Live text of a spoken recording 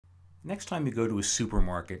Next time you go to a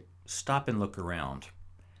supermarket, stop and look around.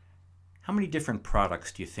 How many different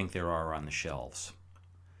products do you think there are on the shelves?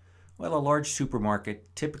 Well, a large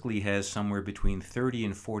supermarket typically has somewhere between 30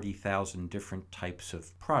 and 40,000 different types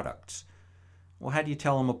of products. Well, how do you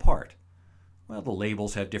tell them apart? Well, the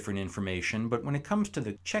labels have different information, but when it comes to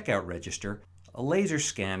the checkout register, a laser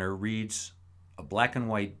scanner reads a black and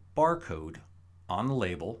white barcode on the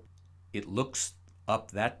label. It looks up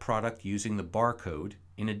that product using the barcode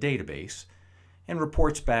in a database and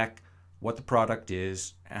reports back what the product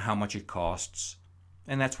is, how much it costs,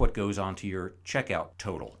 and that's what goes onto your checkout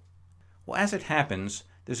total. Well, as it happens,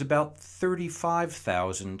 there's about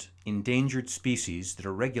 35,000 endangered species that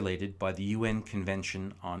are regulated by the UN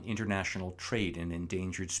Convention on International Trade in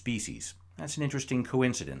Endangered Species. That's an interesting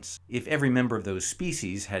coincidence. If every member of those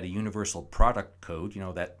species had a universal product code,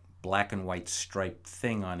 that black and white striped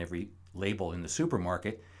thing on every label in the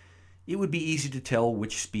supermarket, it would be easy to tell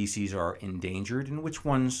which species are endangered and which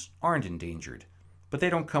ones aren't endangered. But they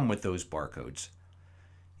don't come with those barcodes.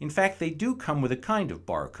 In fact, they do come with a kind of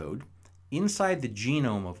barcode. Inside the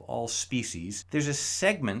genome of all species, there's a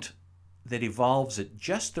segment that evolves at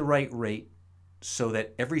just the right rate so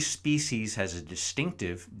that every species has a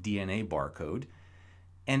distinctive DNA barcode,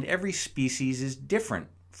 and every species is different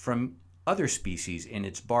from other species in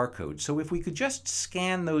its barcode. So if we could just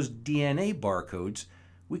scan those DNA barcodes,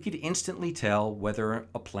 we could instantly tell whether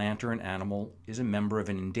a plant or an animal is a member of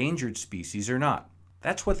an endangered species or not.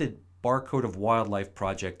 That's what the Barcode of Wildlife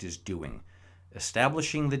Project is doing,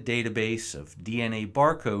 establishing the database of DNA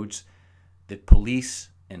barcodes that police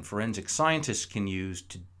and forensic scientists can use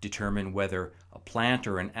to determine whether a plant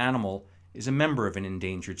or an animal is a member of an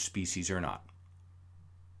endangered species or not.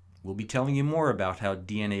 We'll be telling you more about how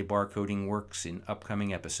DNA barcoding works in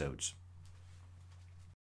upcoming episodes.